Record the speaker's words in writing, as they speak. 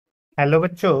Hello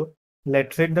bachcho,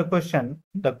 let's read the question.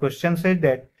 The question says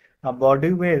that a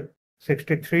body weighs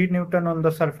 63 Newton on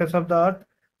the surface of the earth.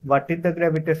 What is the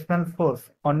gravitational force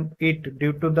on it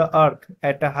due to the earth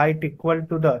at a height equal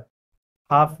to the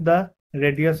half the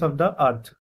radius of the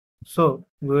earth? So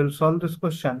we will solve this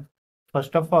question.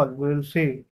 First of all, we will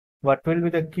see what will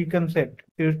be the key concept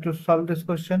used to solve this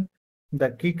question. The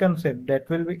key concept that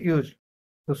will be used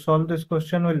to solve this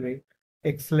question will be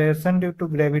acceleration due to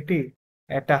gravity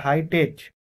at a height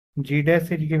h. G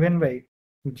dash is given by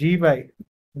g by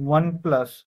 1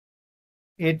 plus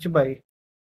h by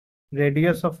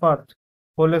radius of earth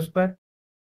whole square,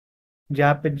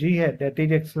 जहाँ पे g है that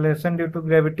is acceleration due to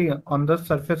gravity on the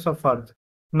surface of earth.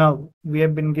 Now we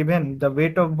have been given the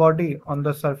weight of body on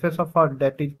the surface of earth,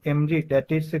 that is mg,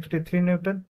 that is 63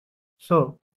 Newton.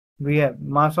 So we have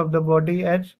mass of the body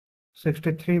as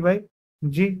 63 by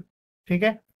g. ठीक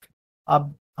है,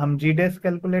 अब हम g dash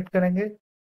calculate करेंगे.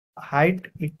 Height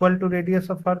equal to radius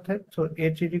of earth है, सो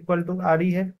h is equal to R E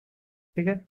है. ठीक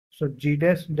है, सो g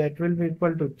dash that will be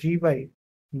equal to g by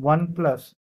 1 plus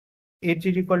h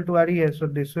is equal to re है, so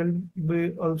this will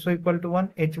be also equal to 1.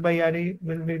 h by re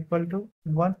will be equal to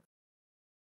 1.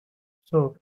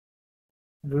 So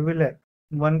we will have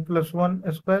 1 plus 1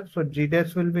 square, so g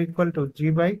dash will be equal to g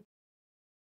by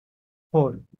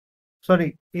 4.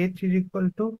 Sorry, h is equal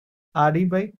to re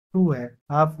by 2 है,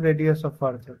 half radius of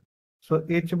earth है, so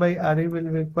h by re will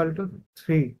be equal to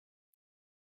 3.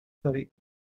 Sorry,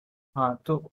 हाँ,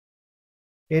 तो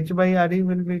h by re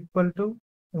will be equal to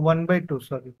 1 by 2.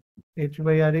 Sorry, h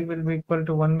by re will be equal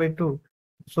to 1 by 2.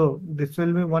 So this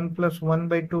will be 1 plus 1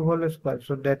 by 2 whole square.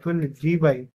 So that will be g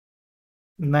by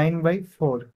 9 by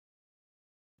 4.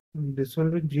 This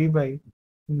will be g by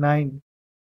 9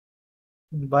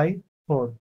 by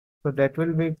 4. So that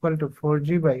will be equal to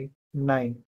 4g by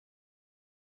 9.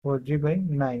 4g by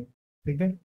 9.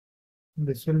 Okay?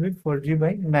 This will be 4g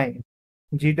by 9.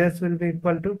 G dash will be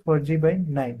equal to 4g by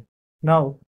 9.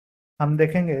 Now हम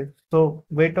देखेंगे, so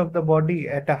weight of the body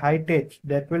at a height h,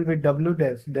 that will be w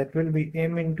dash, that will be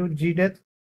m into g dash.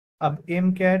 अब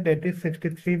m क्या है, that is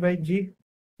 63 by g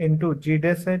into g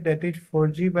dash है, that is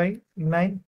 4g by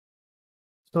 9.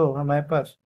 so हमारे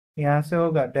पास यहाँ से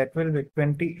होगा, that will be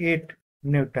 28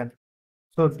 Newton.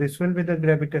 So this will be the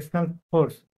gravitational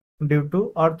force due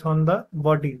to earth on the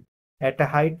body at a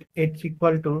height h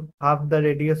equal to half the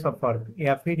radius of earth,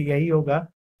 या फिर यही होगा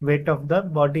weight of the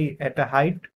body at a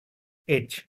height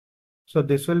h. So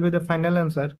this will be the final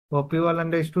answer. Hope you all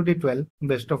understood it well.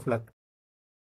 Best of luck.